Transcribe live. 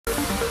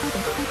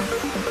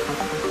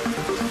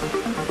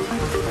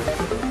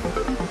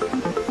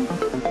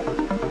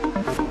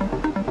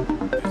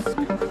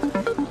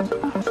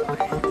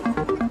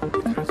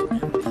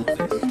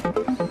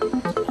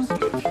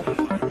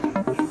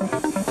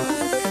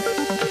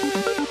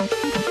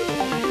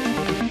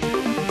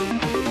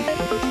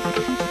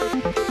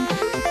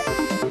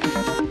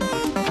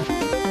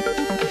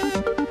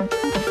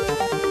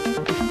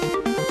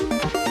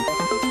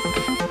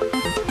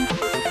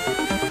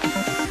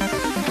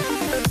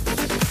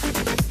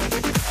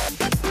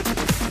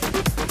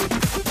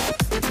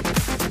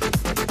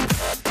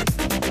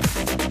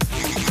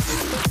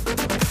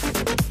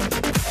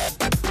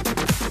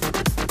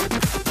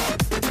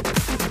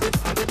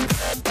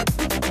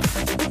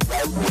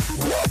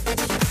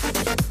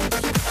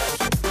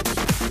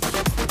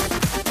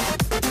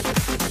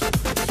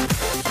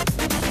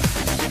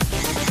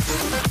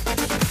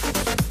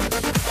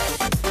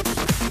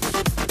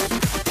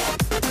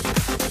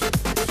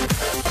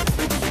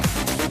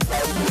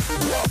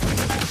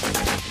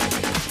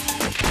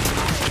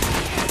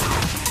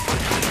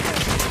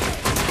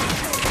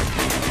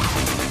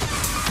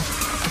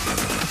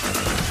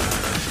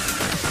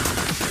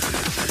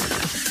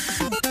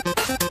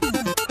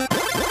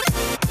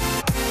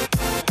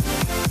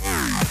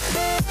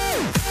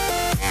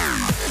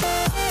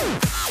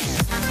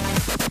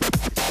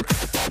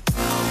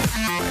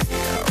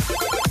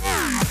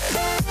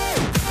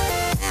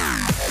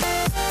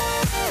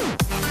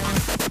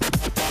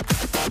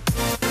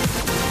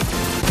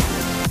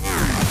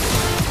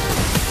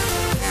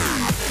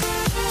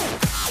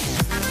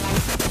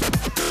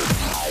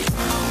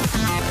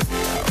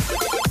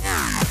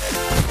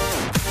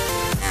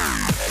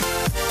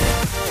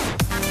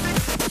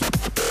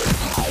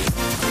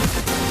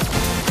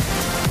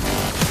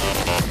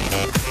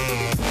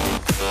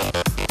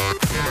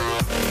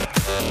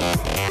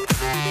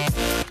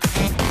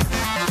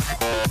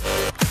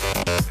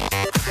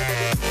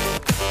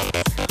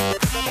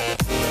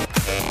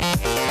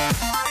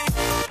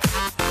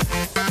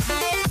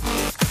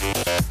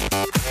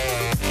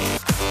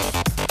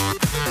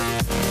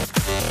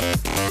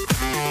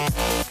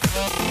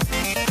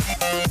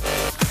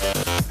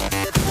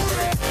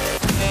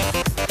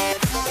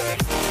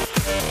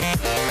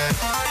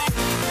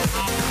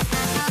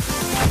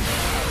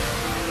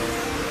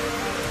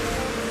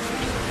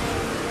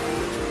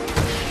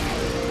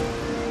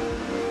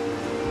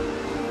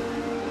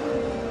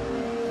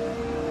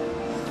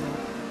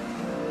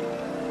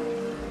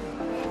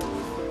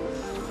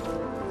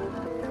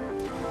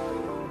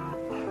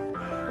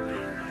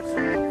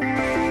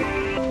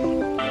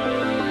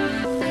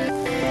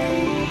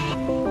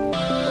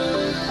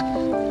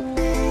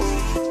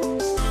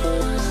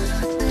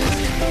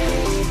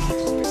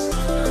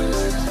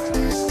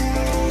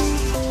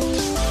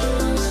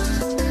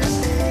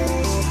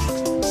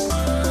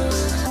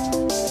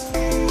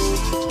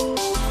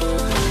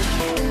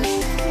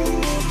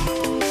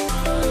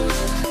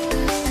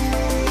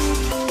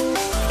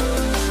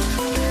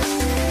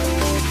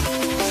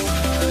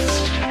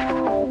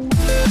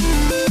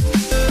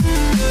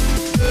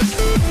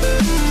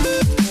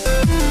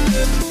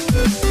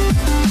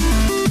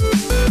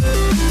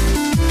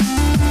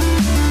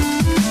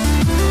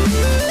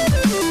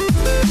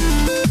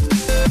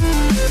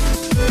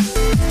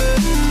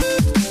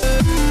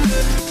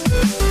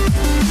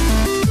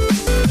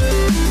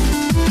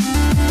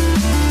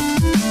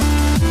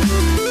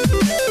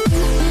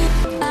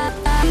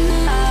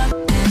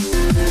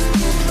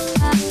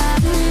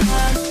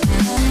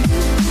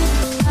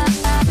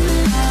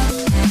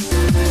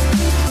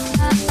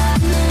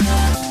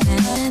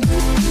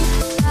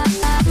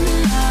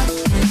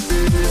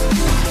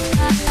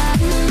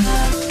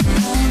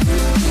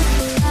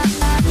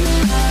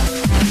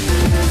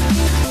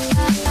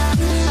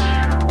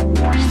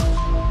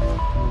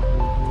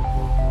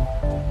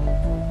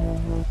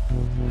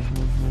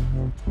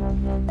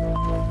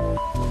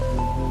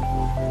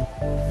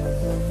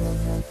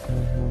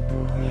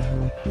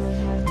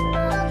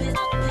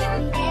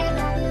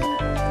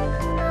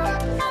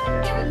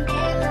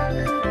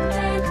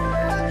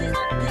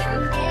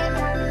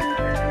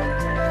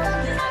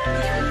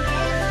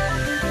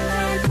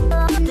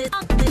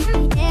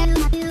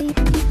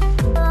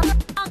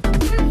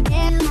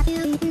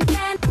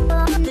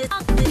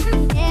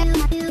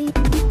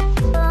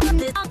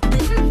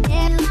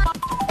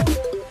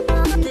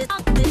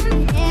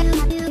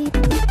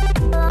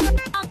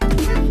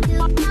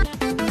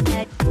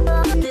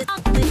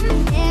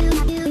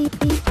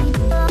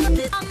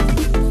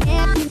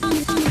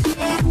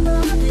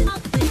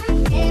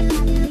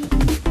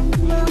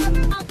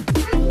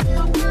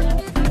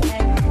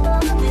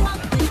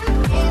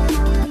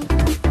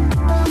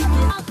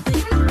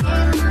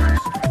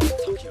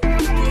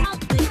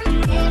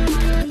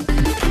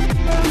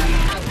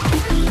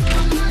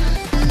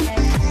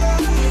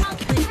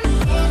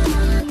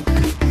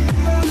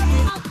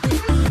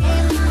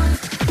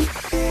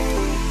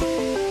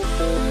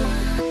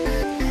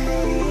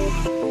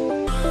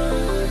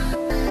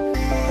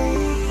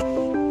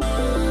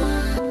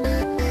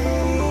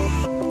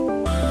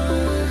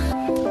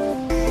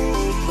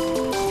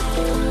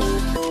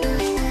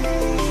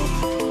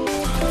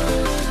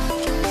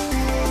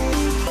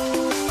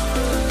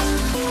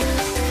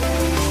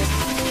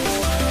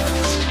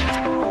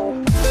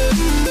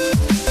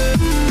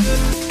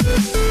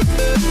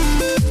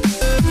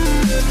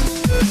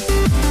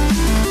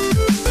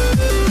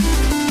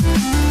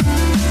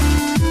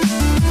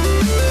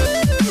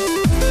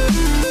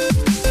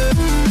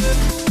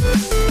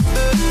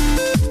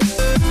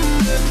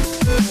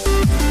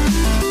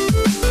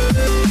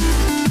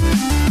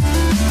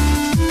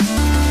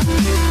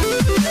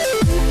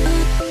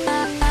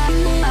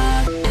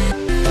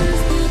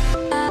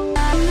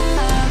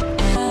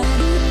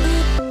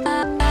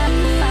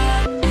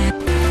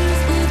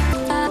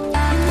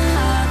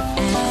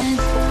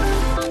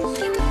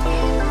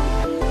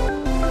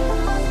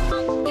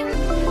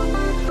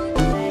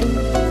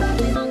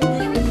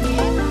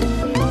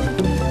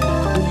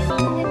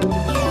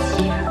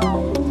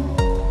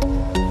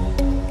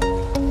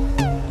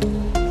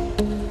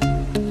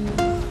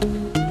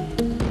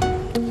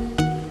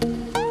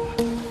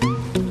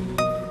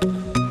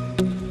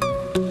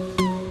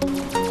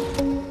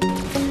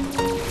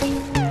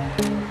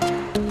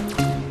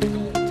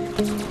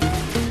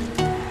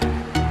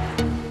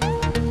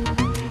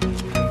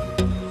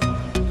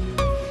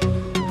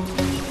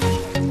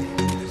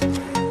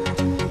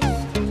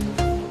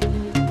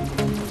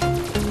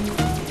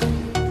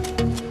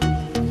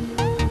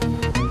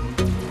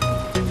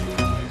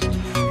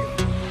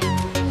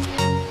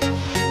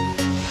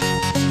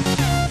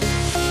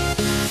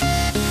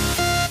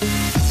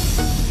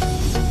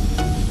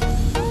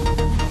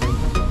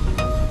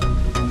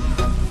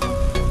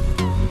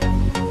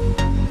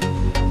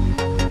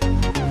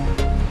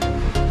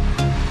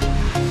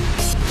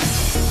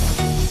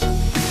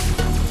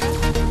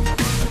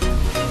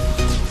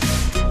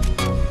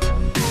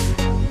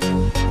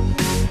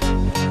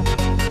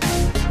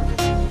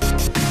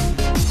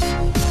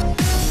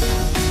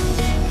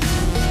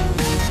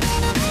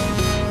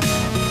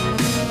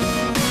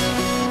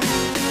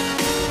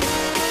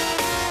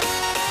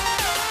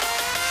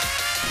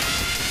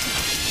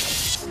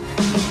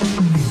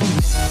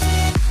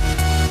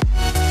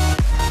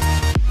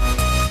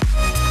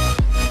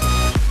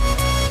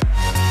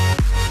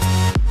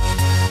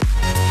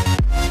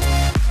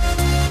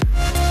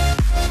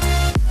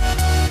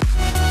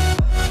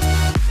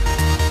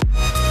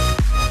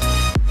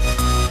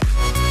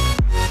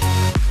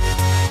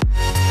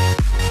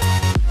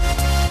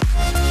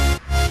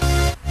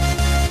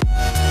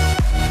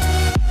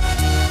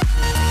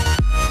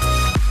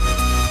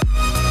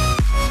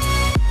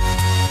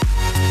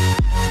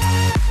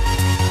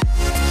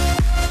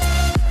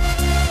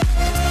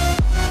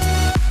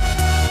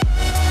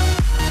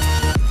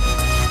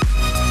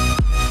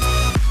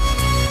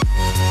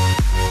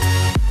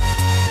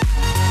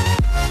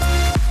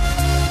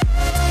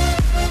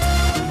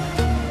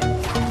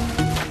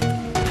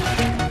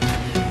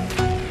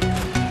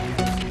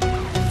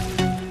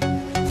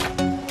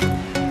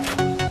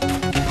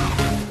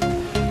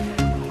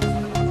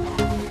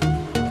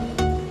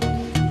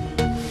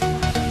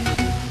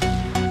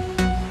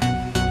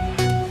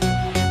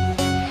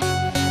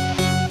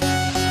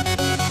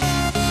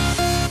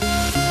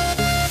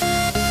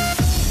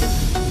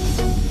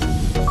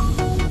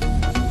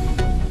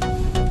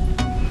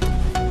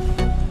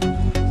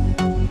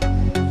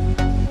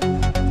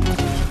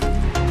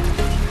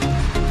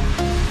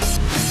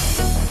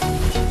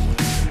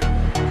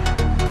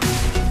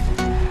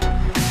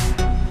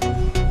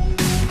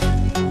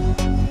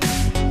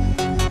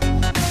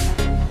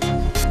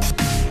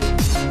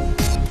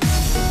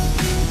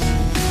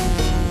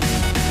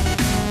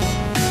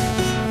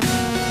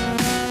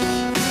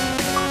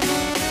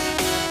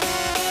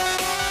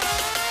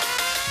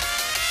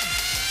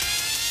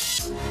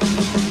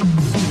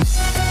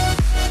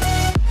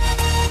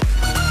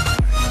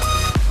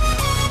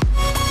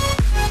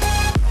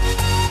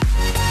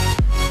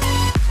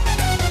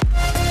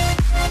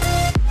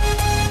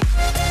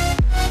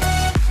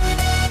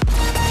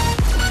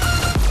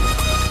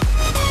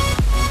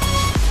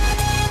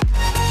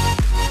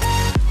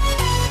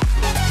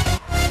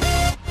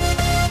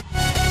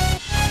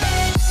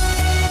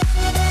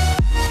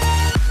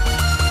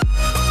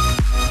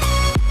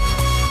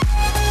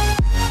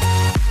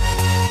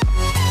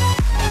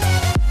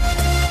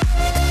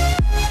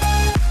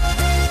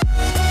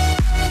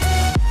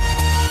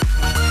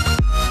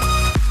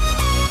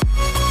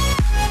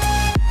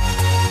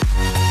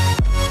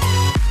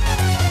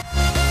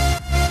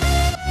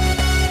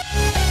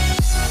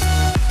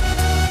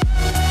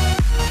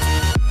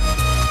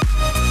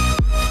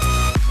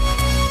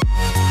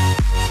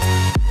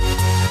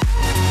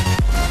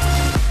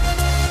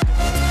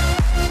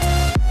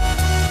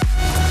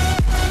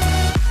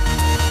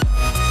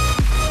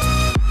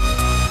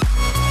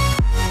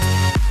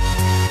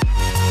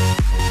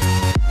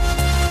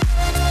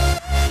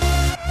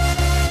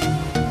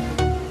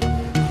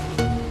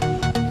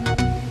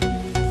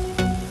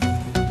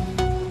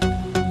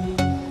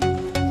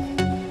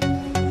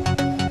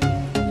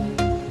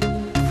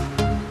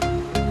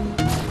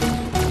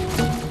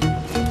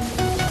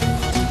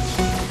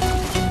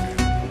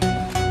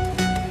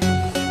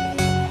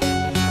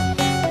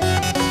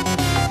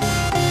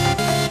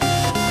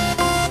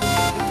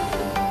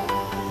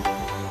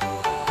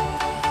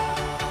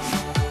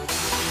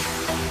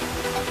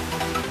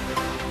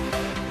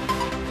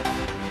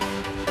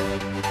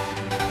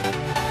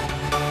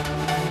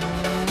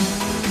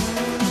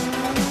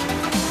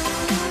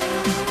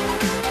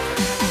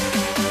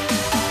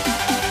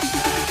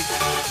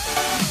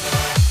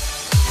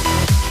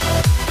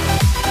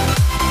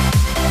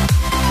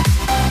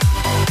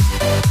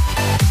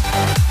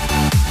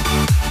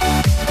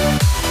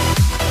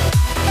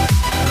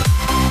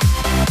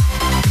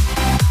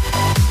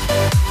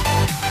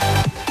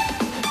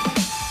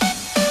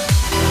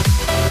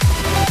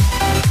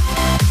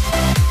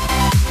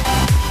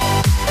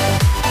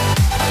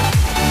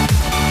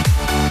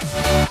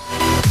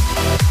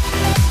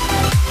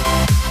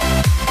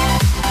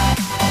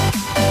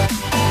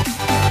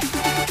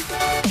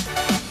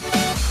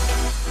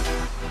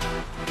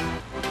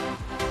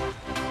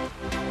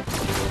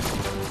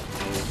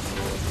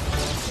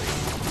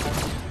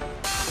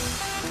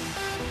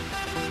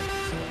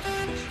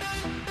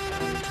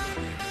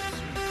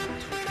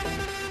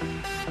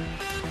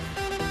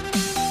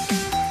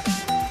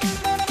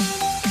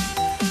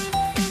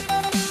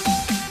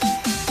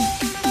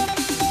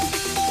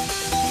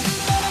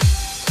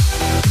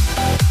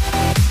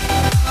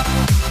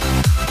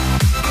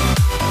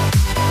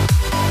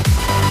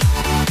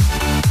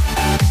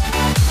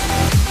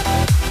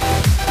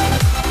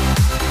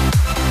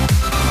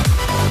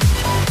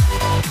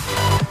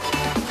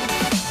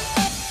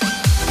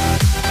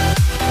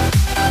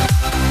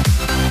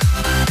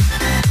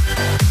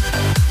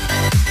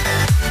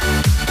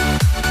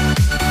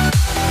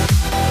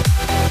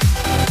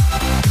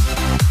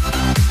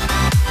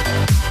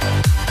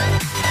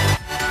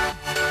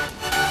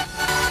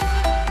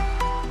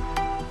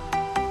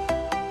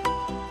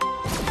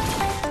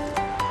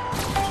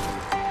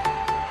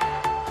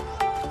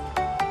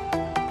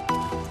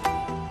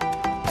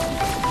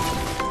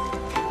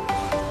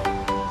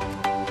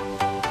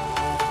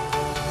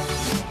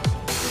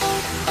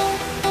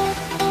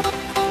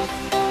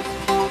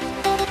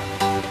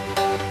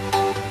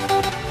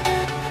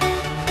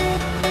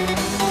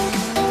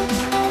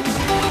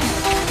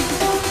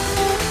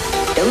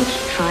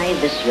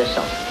try this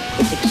yourself.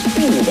 It's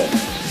extremely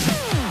dangerous.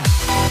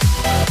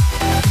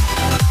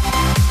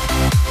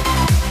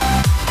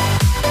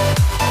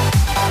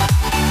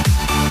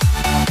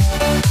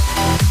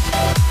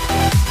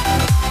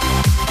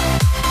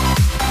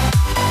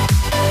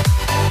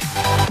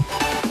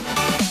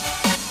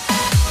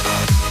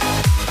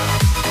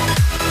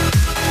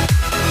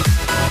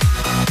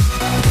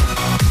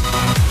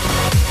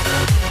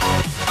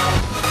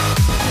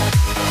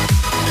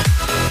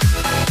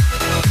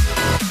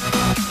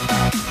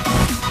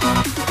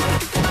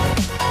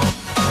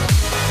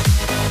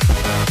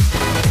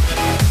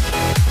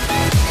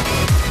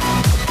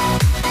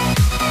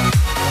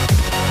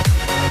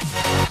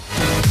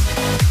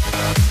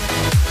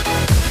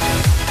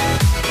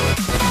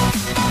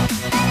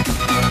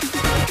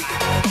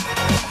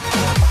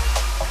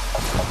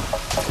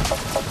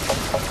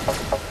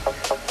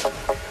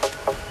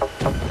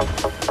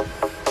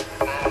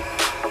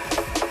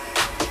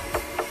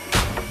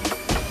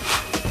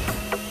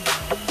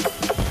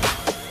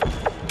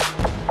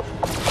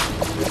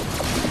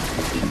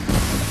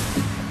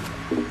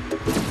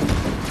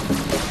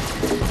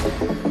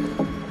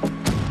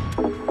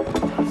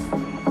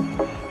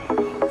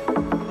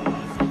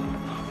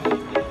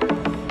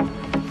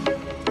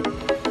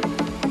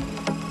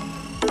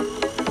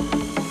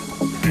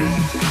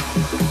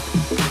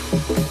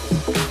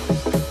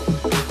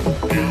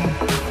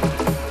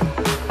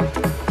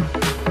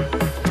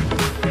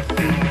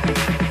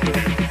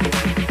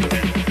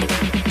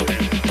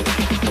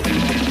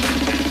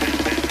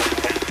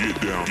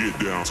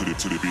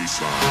 To the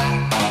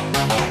B-side.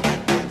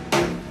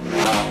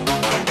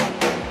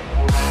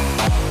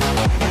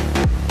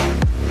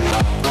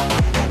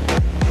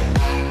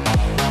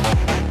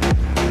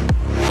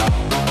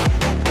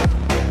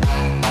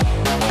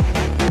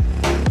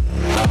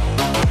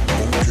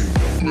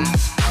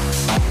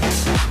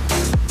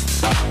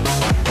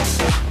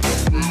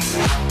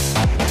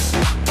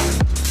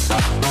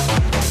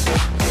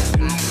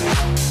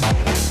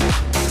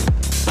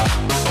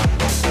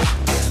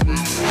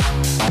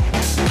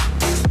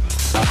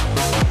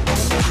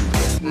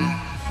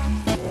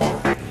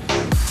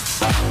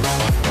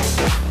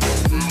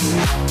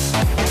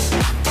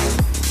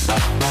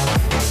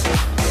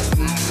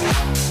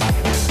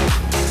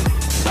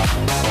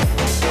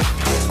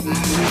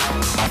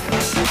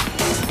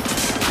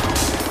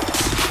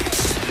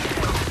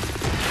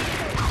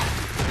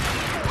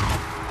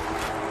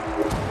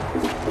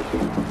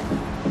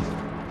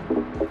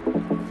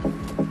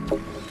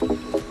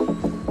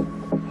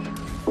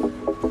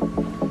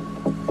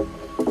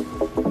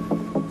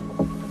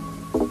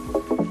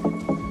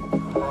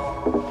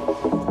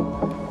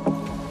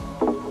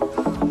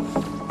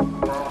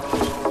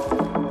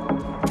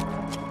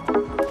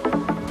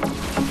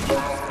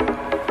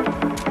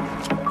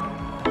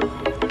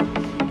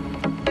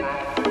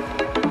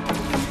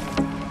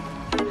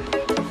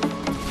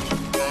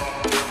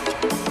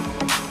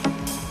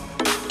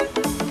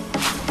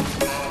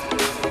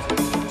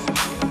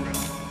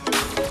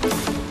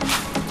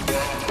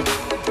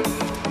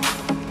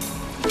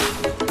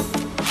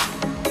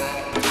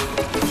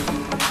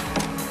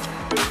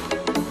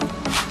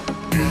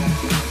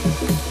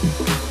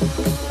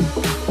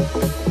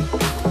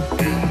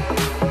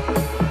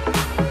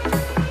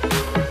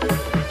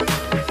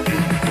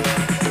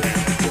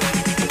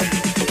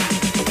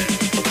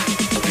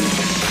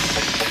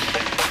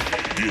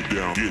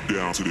 Get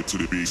down to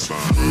the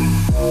B-side.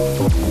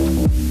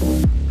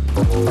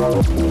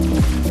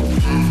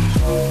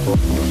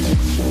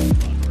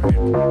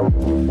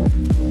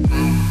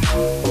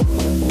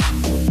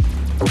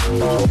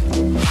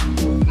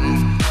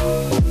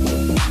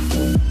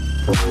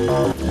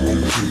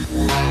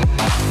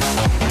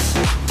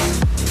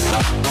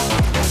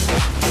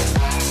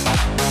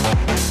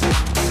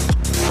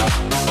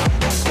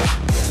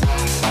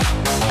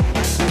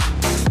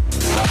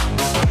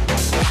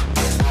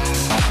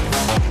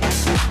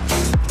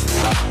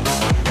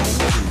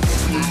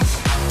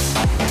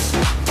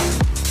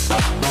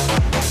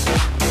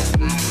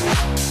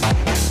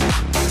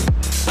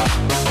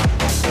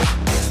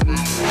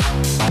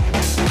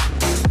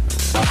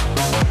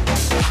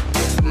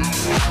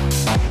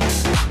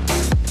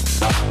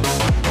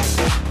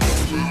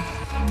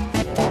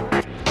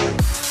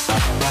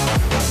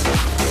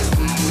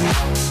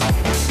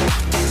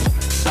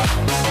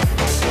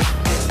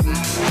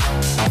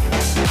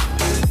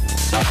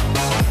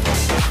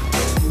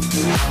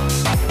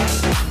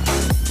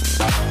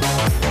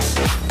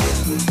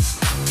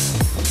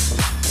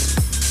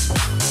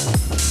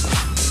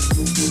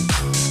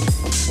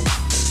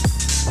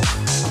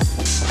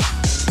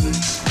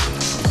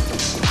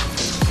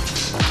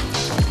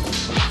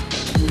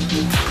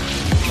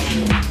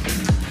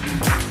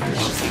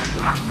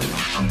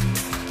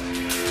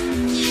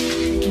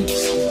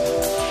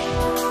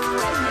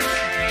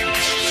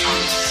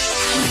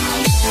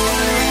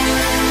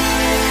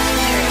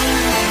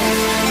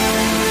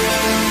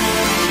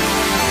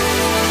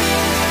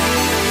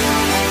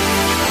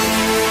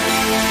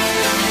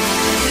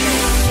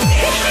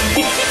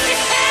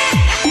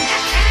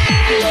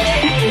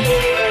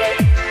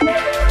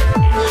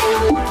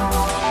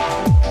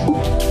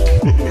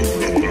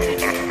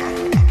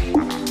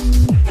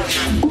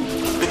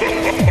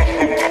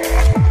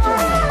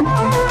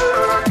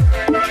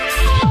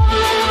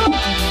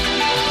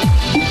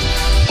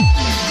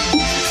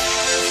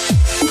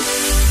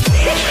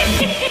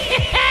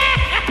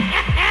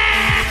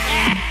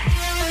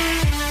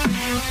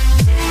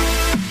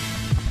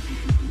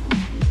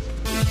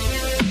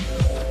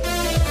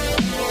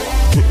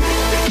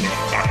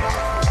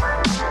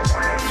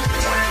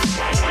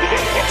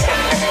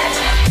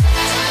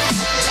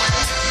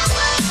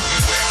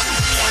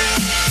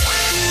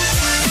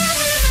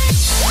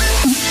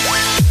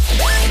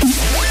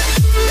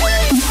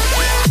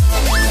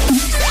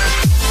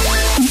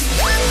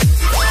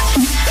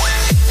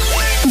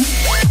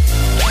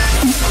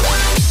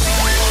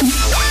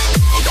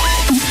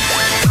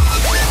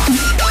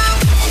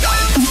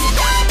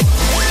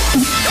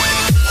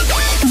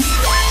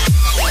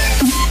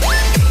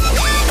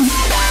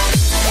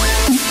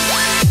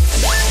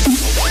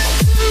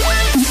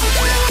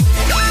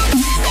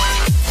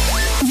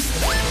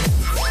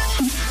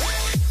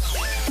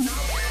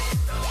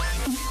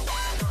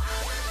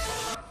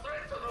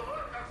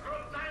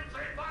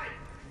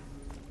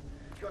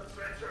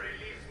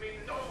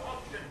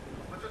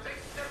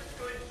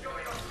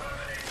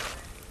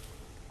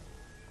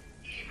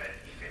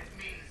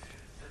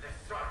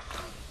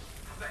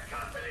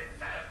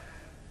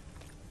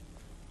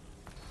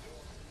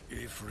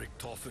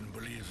 Richthofen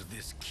believes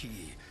this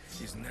key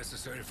is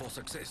necessary for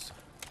success.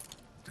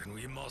 Then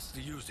we must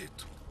use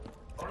it.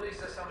 Only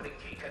the summoning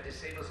key can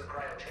disable the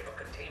cryochamber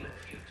containment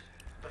field.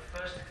 But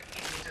first, it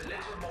needs a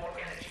little more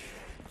energy.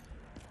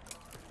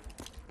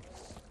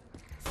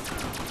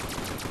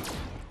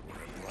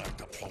 We're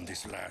embarked upon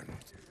this land.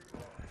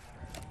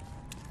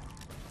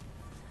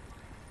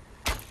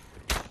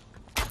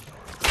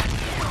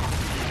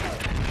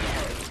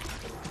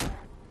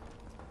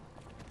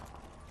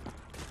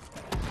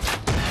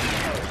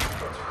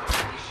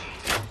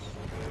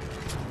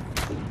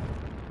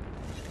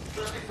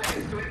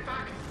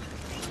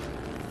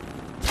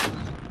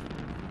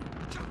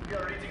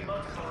 You're eating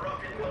multiple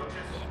rocket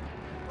launches.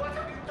 What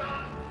have you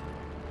done?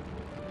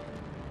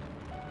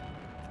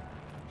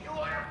 You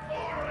are a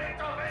fool,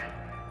 Richthofen!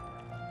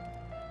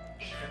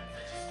 Even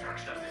the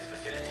destruction of this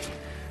facility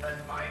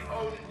and my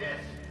own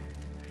death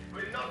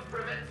will not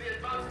prevent the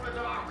advancement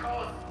of our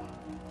cause.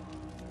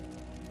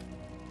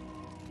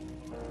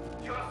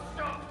 You have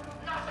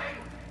stopped nothing!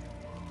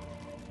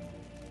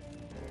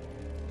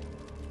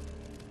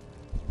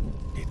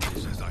 It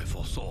is as I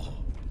foresaw.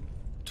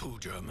 2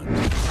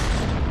 Germans.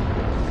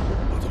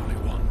 But only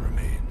one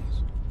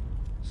remains.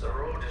 The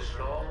road is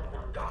long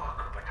and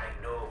dark, but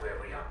I know where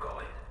we are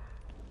going.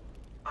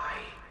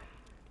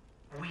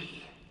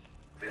 We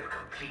will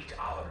complete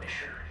our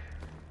mission.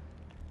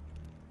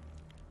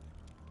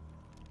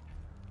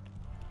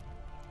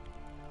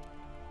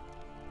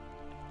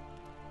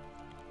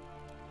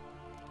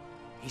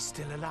 He's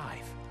still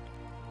alive.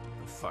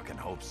 I fucking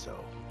hope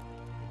so.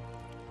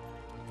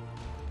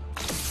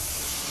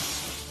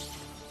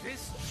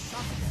 This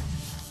subject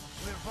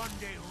will one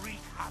day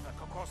wreak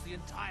havoc across the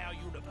entire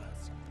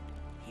universe.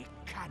 He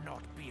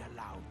cannot be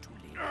allowed to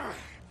live.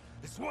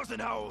 This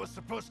wasn't how it was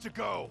supposed to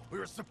go. We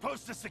were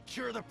supposed to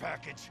secure the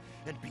package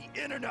and be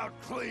in and out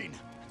clean.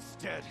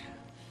 Instead,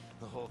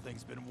 the whole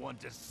thing's been one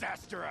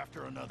disaster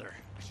after another.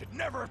 I should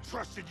never have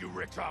trusted you,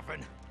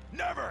 Richthofen.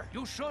 Never!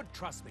 You should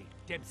trust me,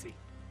 Dempsey.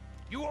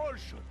 You all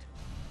should.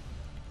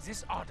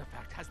 This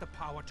artifact has the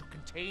power to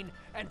contain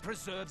and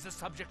preserve the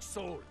subject's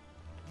soul.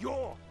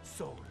 Your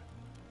soul.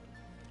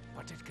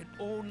 But it can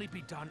only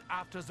be done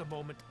after the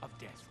moment of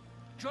death.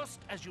 Just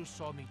as you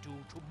saw me do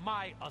to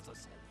my other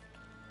self.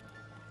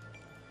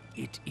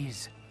 It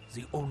is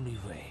the only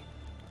way.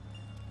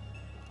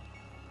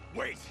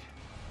 Wait!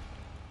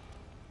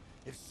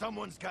 If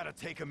someone's gotta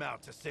take him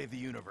out to save the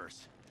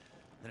universe,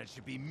 then it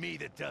should be me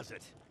that does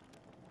it.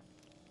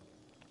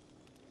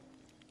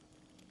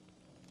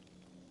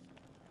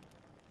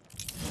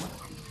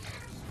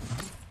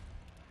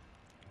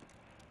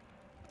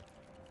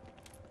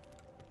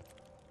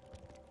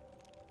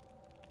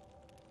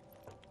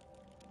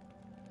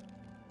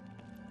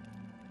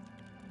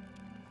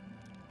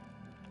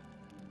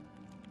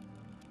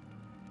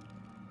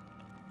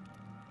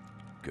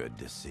 Good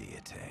to see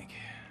you, Tank.